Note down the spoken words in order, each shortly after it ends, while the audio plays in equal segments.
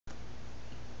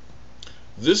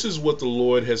This is what the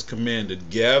Lord has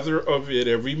commanded. Gather of it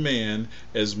every man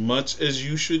as much as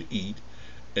you should eat,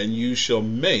 and you shall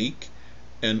make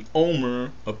an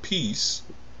omer apiece,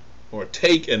 or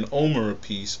take an omer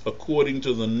apiece, according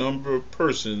to the number of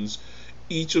persons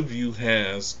each of you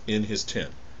has in his tent.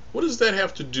 What does that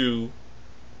have to do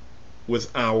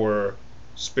with our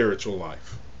spiritual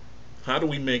life? How do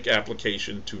we make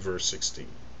application to verse 16?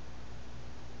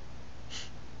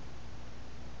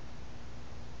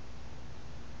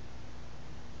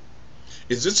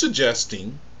 Is it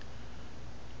suggesting,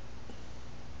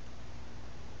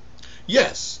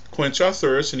 yes, quench our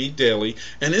thirst and eat daily,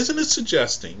 and isn't it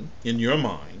suggesting in your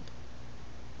mind,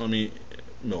 let me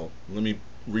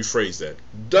rephrase that.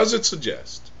 Does it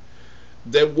suggest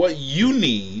that what you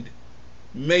need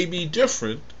may be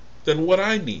different than what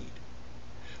I need,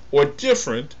 or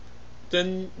different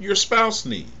than your spouse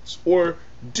needs, or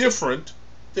different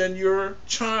than your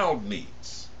child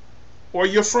needs, or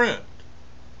your friend?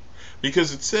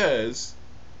 Because it says,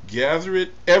 gather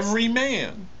it every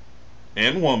man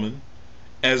and woman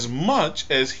as much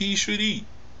as he should eat.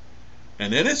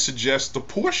 And then it suggests the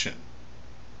portion.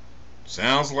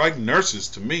 Sounds like nurses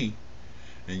to me.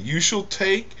 And you shall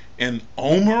take an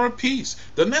omer apiece.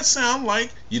 Doesn't that sound like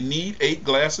you need 8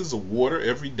 glasses of water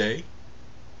every day?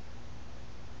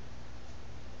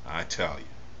 I tell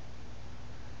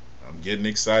you, I'm getting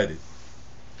excited.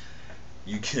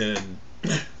 You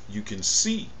can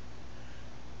see,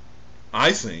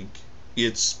 I think,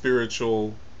 its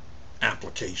spiritual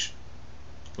application.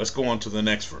 Let's go on to the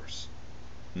next verse.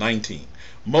 19.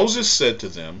 Moses said to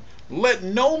them, let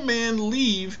no man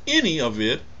leave any of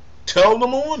it till the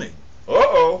morning.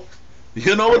 Uh-oh.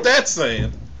 You know what that's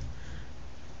saying?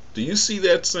 Do you see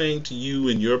that saying to you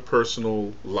in your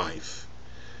personal life,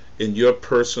 in your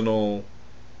personal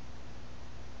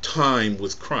time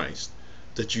with Christ,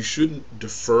 that you shouldn't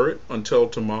defer it until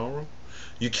tomorrow?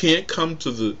 You can't come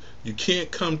to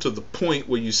the point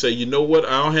where you say, you know what,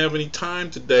 I don't have any time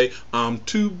today, I'm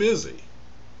too busy,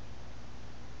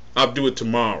 I'll do it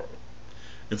tomorrow.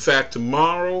 In fact,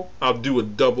 tomorrow I'll do a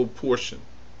double portion.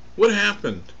 What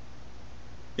happened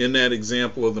in that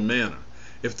example of the manna?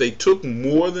 If they took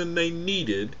more than they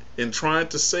needed and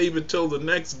tried to save it till the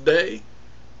next day,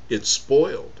 it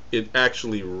spoiled. It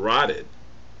actually rotted.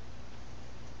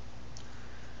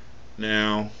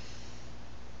 Now,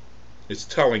 it's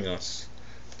telling us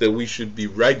that we should be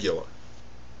regular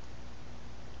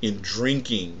in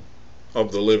drinking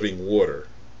of the living water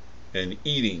and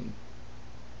eating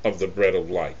of the bread of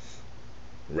life.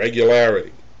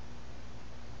 Regularity.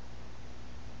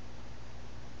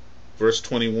 Verse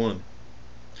 21.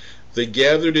 They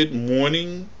gathered it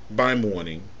morning by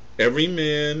morning, every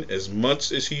man as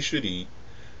much as he should eat,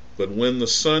 but when the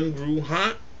sun grew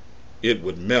hot, it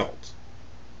would melt.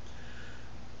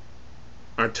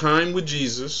 Our time with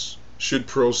Jesus should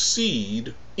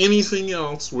precede anything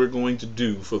else we're going to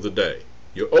do for the day.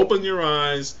 You open your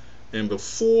eyes, and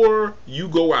before you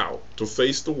go out to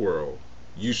face the world,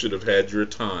 you should have had your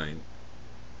time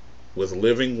with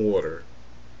living water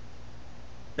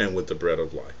and with the bread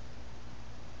of life.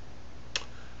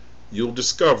 You'll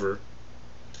discover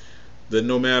that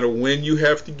no matter when you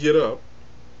have to get up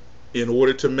in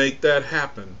order to make that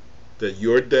happen, that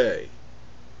your day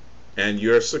and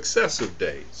your successive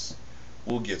days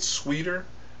will get sweeter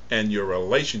and your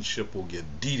relationship will get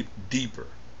deeper.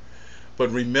 But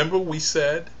remember, we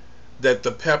said that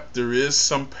there is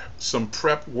some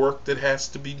prep work that has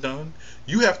to be done.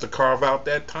 You have to carve out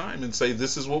that time and say,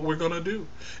 this is what we're going to do.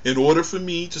 In order for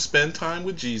me to spend time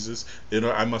with Jesus,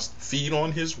 I must feed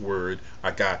on his word.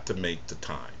 I got to make the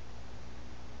time.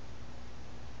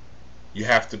 You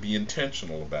have to be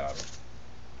intentional about it.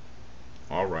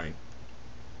 All right.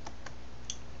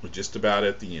 We're just about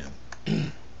at the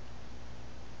end.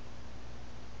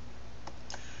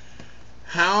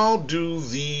 How do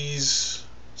these,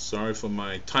 sorry for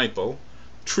my typo,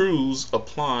 truths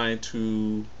apply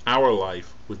to our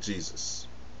life with Jesus?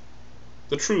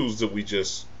 The truths that we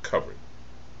just covered.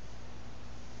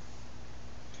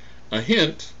 A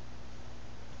hint,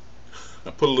 I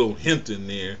put a little hint in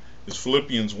there, is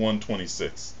Philippians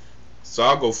 1:26. So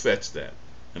I'll go fetch that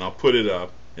and I'll put it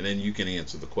up, and then you can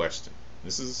answer the question.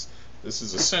 This is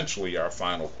essentially our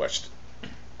final question.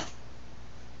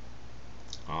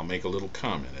 I'll make a little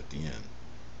comment at the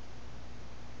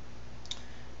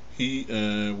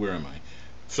end. Where am I?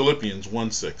 Philippians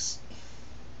 1:6.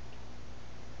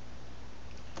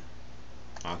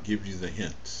 I'll give you the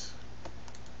hint.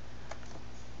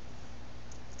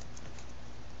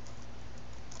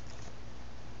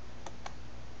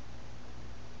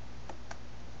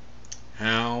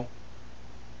 How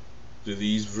do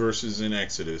these verses in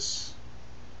Exodus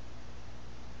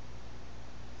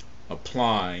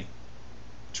apply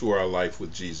to our life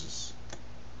with Jesus.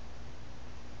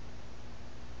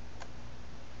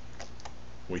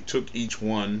 We took each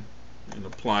one and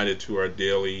applied it to our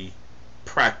daily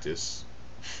practice.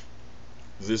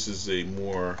 This is a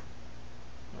more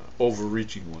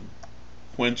overreaching one.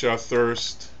 Quench our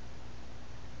thirst.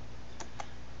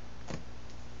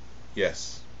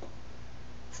 Yes.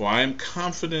 For I am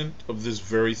confident of this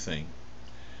very thing,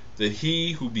 that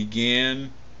he who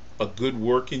began a good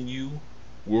work in you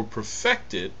will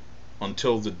perfect it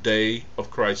until the day of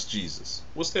Christ Jesus.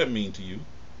 What's that mean to you?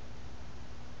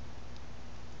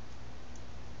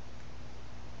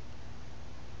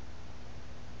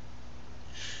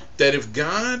 That if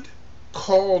God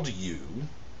called you,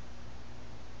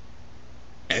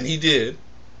 and he did,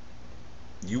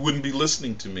 you wouldn't be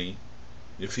listening to me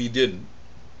if he didn't.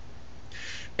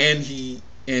 And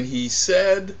he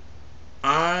said,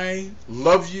 I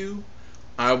love you,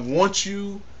 I want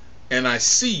you, and I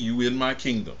see you in my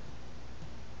kingdom.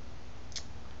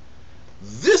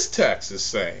 This text is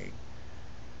saying,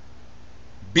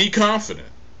 be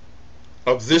confident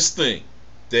of this thing,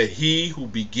 that he who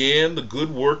began the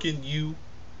good work in you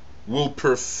will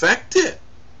perfect it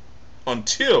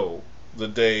until the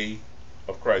day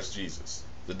of Christ Jesus.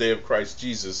 The day of Christ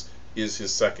Jesus is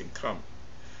his second coming.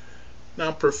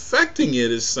 Now, perfecting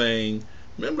it is saying,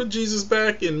 remember Jesus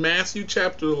back in Matthew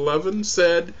chapter 11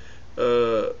 said,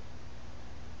 come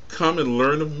and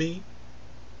learn of me,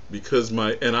 because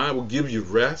and I will give you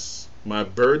rest. My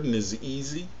burden is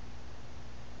easy.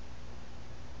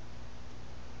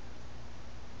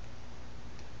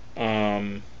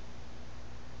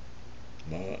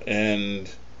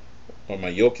 My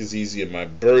yoke is easy and my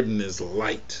burden is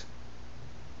light.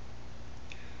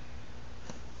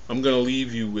 I'm going to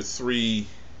leave you with 3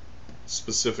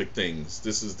 specific things.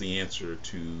 This is the answer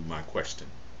to my question.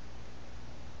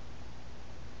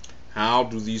 How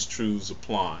do these truths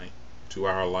apply to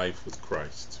our life with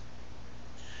Christ?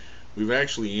 We've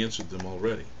actually answered them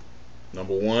already.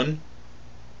 Number 1,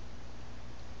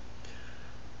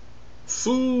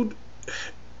 food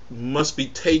must be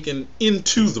taken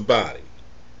into the body,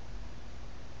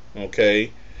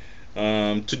 okay,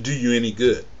 to do you any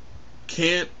good.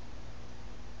 Can't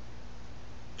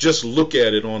just look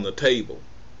at it on the table.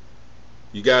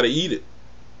 You got to eat it.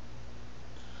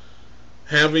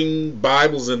 Having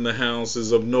Bibles in the house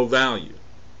is of no value.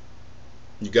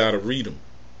 You got to read them.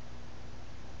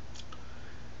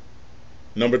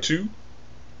 Number 2,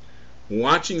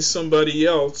 watching somebody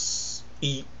else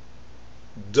eat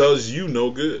does you no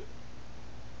good.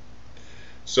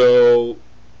 So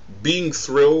being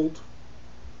thrilled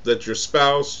that your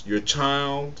spouse, your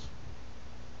child,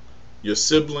 your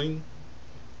sibling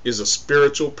is a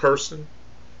spiritual person,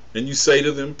 and you say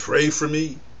to them, pray for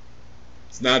me,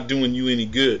 it's not doing you any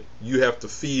good. You have to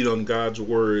feed on God's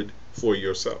word for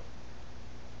yourself.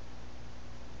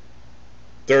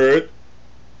 Third,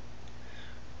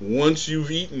 once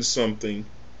you've eaten something,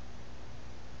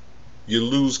 you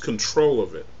lose control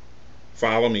of it.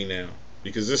 Follow me now,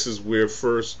 because this is where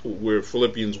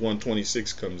Philippians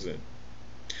 1:26 comes in.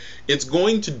 It's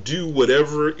going to do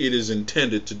whatever it is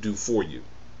intended to do for you.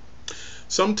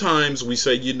 Sometimes we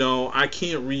say, I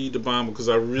can't read the Bible because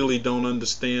I really don't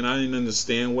understand. I didn't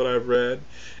understand what I've read,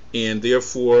 and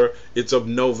therefore it's of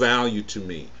no value to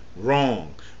me.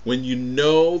 Wrong. When you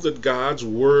know that God's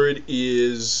word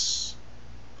is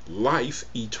life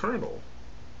eternal,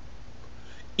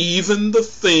 even the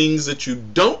things that you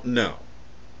don't know,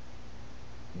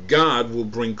 God will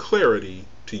bring clarity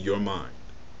to your mind.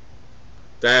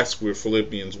 That's where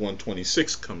Philippians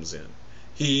 1:26 comes in.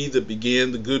 He that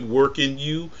began the good work in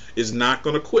you is not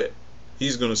going to quit.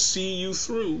 He's going to see you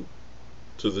through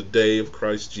to the day of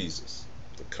Christ Jesus,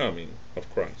 the coming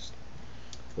of Christ.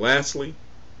 Lastly,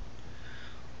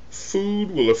 food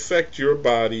will affect your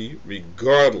body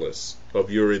regardless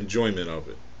of your enjoyment of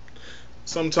it.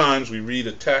 Sometimes we read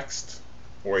a text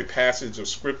or a passage of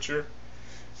scripture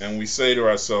and we say to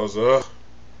ourselves, oh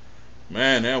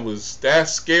man,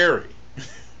 that's scary.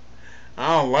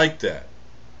 I don't like that.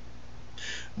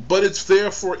 But it's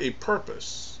there for a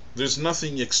purpose. There's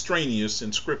nothing extraneous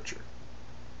in scripture.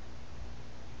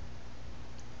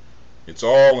 It's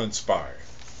all inspired,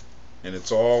 and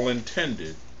it's all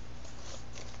intended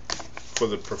for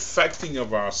the perfecting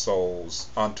of our souls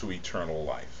unto eternal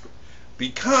life.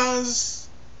 Because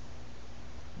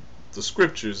the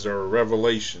scriptures are a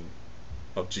revelation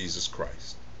of Jesus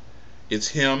Christ. It's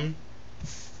him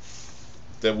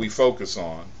that we focus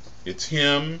on. It's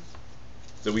him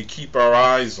that we keep our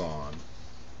eyes on.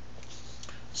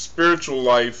 Spiritual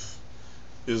life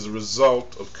is a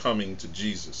result of coming to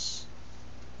Jesus.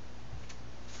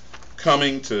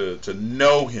 coming to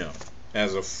know him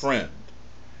as a friend,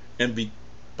 and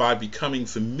by becoming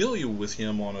familiar with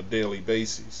him on a daily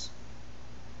basis.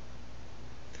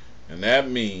 And that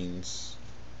means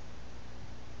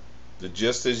that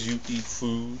just as you eat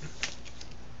food,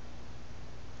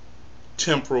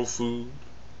 temporal food,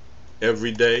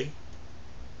 every day,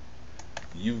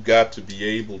 you've got to be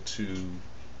able to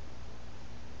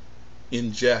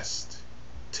ingest,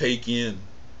 take in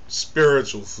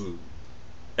spiritual food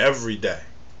every day.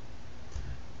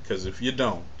 Because if you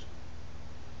don't,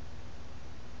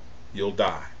 you'll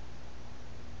die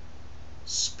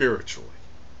spiritually.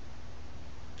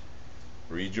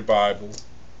 Read your Bible.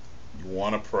 You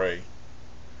want to pray.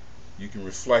 You can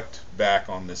reflect back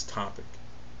on this topic.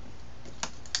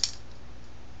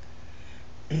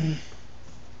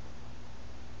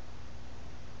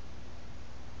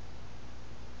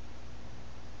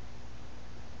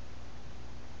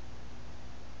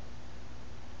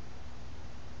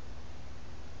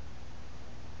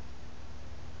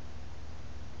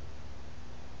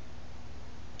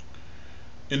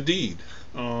 Indeed.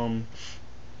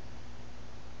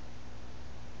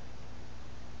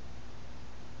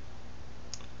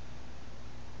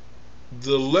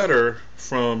 The letter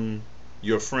from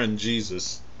your friend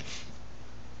Jesus,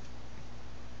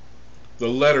 the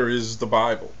letter is the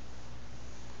Bible.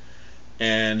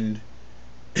 And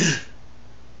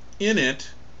in it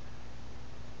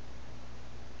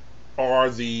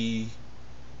are the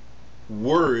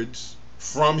words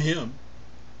from him,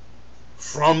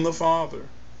 from the Father,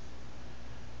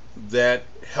 that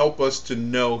help us to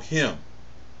know him.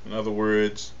 In other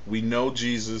words, we know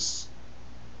Jesus.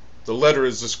 The letter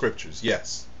is the scriptures,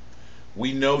 yes.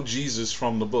 We know Jesus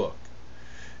from the book.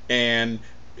 And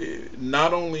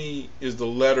not only is the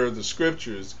letter the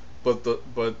scriptures, but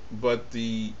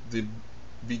the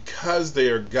because they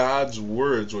are God's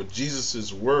words or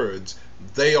Jesus's words,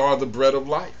 they are the bread of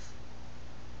life.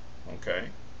 Okay?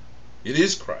 It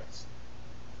is Christ.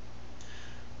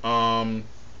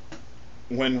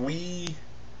 When we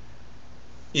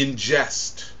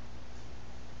ingest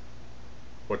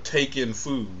or take in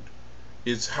food,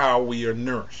 it's how we are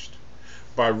nourished.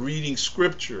 By reading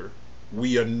scripture,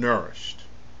 we are nourished.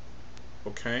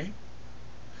 Okay?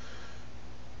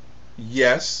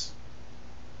 Yes,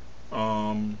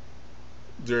 there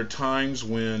are times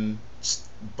when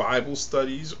Bible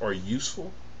studies are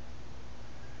useful,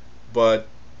 but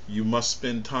you must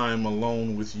spend time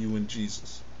alone with you and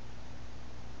Jesus.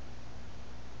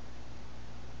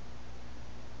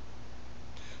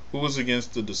 Who was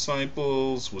against the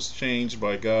disciples, was changed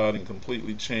by God and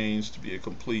completely changed to be a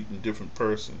complete and different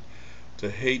person. To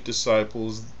hate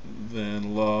disciples,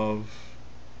 then love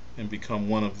and become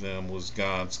one of them was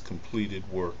God's completed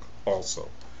work also.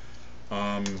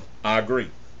 I agree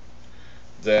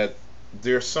that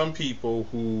there are some people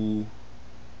who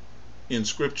in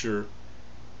Scripture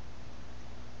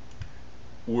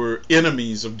were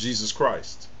enemies of Jesus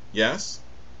Christ. Yes?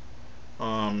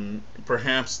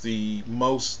 Perhaps the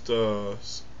most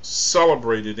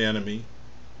celebrated enemy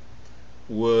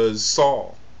was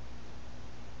Saul.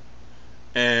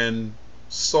 And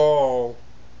Saul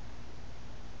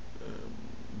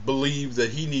believed that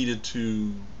he needed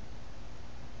to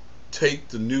take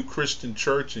the new Christian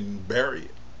church and bury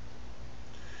it.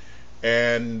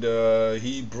 And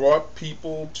he brought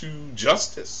people to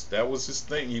justice. That was his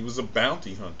thing. He was a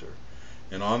bounty hunter.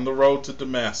 And on the road to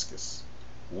Damascus,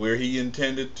 where he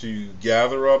intended to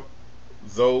gather up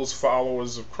those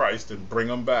followers of Christ and bring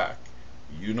them back.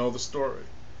 You know the story.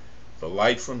 The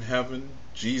light from heaven,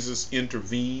 Jesus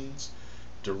intervenes,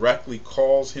 directly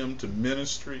calls him to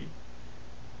ministry.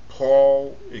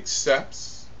 Paul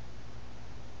accepts,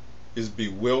 is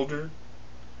bewildered.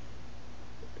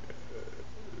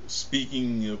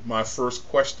 Speaking of my first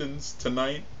questions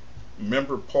tonight,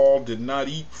 remember Paul did not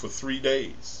eat for 3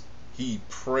 days. He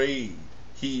prayed.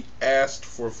 He asked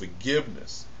for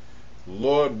forgiveness.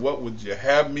 Lord, what would you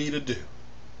have me to do?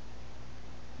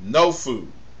 No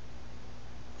food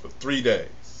for 3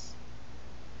 days.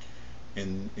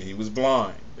 And he was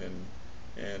blind.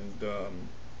 And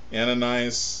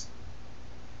Ananias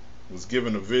was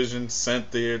given a vision,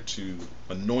 sent there to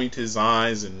anoint his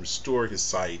eyes and restore his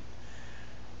sight.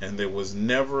 And there was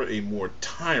never a more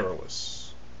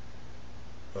tireless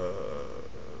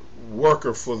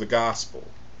worker for the gospel.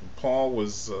 And Paul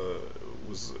was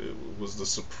the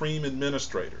supreme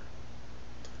administrator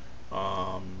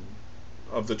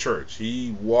of the church.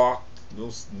 He walked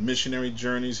those missionary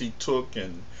journeys he took,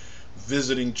 and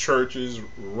visiting churches,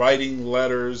 writing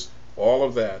letters, all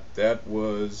of that. That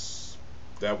was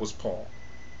Paul.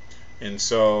 And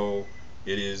so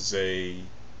it is an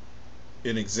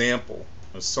example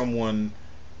someone,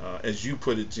 as you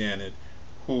put it, Janet,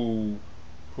 who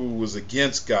was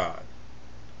against God,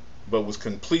 but was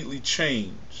completely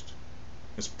changed.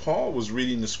 As Paul was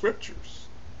reading the scriptures,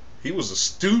 he was a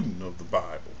student of the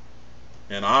Bible,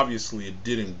 and obviously it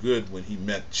did him good when he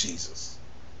met Jesus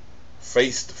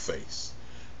face to face.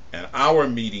 And our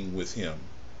meeting with him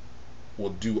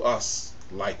will do us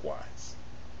likewise.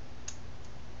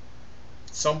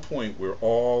 At some point, we're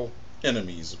all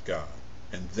enemies of God,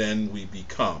 and then we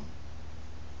become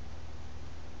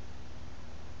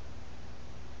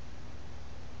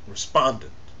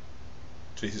respondent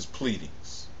to his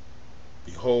pleadings.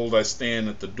 Behold, I stand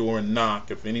at the door and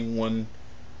knock. If anyone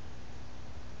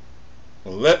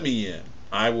will let me in,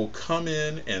 I will come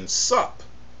in and sup.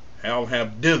 I'll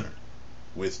have dinner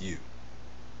with you.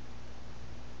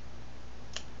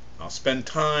 I'll spend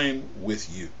time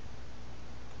with you.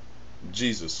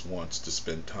 Jesus wants to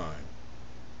spend time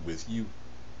with you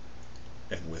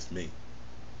and with me.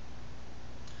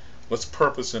 Let's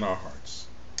purpose in our hearts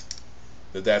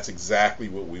that that's exactly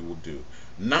what we will do.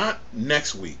 Not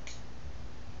next week,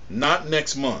 not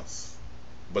next month,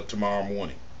 but tomorrow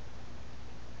morning.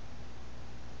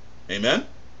 Amen?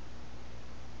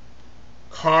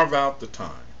 Carve out the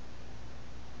time.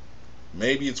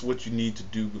 Maybe it's what you need to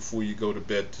do before you go to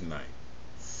bed tonight.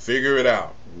 Figure it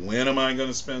out. When am I going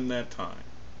to spend that time?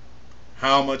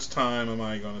 How much time am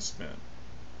I going to spend?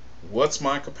 What's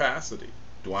my capacity?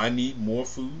 Do I need more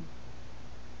food?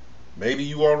 Maybe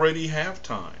you already have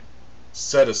time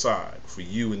set aside for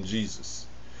you and Jesus,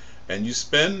 and you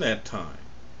spend that time.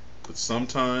 But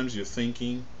sometimes you're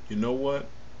thinking, you know what?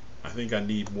 I think I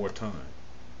need more time.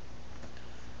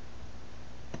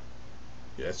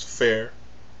 Yeah, it's fair.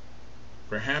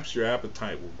 Perhaps your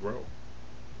appetite will grow.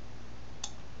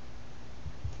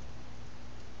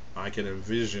 I can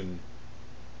envision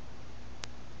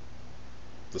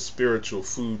the spiritual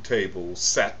food table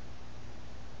set,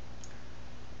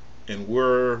 and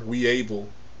were we able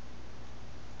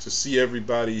to see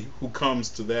everybody who comes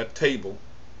to that table,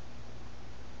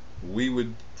 we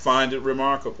would find it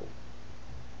remarkable.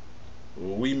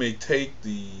 We may take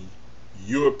the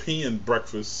European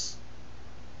breakfast,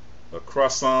 a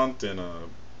croissant and a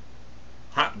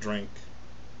hot drink,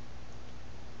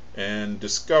 and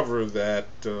discover that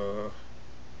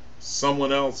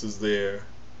someone else is there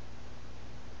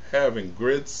having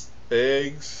grits,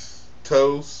 eggs,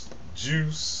 toast,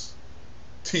 juice,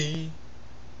 tea,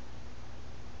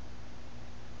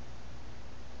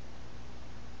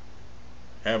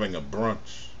 having a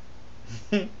brunch,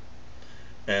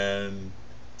 and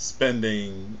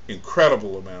spending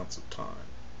incredible amounts of time.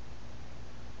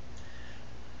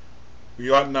 We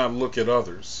ought not look at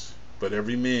others, but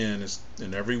every man is,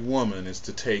 and every woman is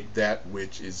to take that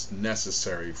which is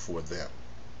necessary for them.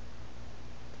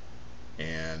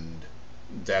 And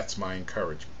that's my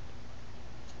encouragement.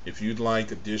 If you'd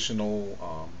like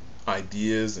additional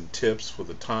ideas and tips for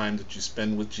the time that you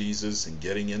spend with Jesus and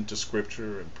getting into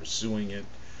Scripture and pursuing it,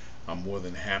 I'm more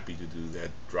than happy to do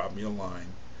that. Drop me a line,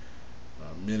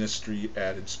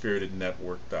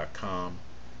 ministry@inspiritednetwork.com,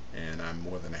 and I'm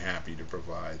more than happy to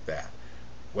provide that.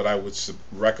 What I would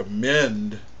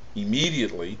recommend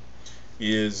immediately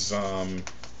is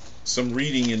some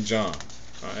reading in John.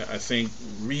 I think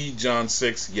read John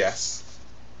 6, yes,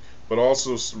 but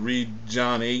also read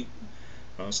John 8,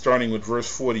 starting with verse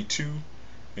 42,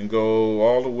 and go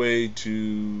all the way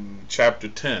to chapter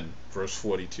 10, verse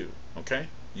 42. Okay?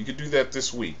 You could do that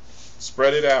this week.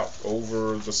 Spread it out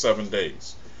over the 7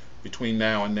 days between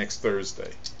now and next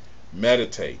Thursday.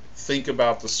 Meditate. Think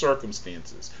about the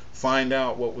circumstances. Find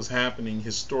out what was happening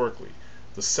historically,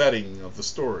 the setting of the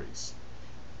stories.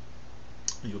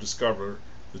 You'll discover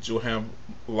that you'll have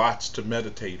lots to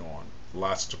meditate on,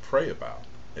 lots to pray about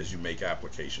as you make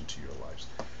application to your lives.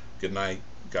 Good night.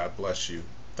 God bless you.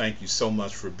 Thank you so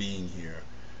much for being here,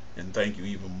 and thank you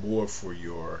even more for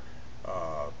your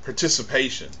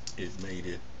participation. It made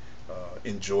it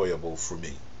enjoyable for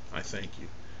me. I thank you.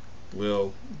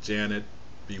 Will, Janet,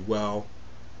 be well.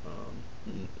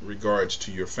 Regards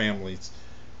to your families.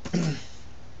 And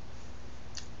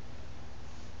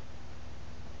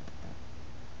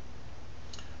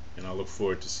I look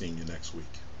forward to seeing you next week.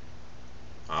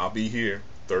 I'll be here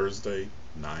Thursday,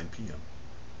 9 p.m.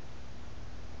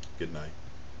 Good night.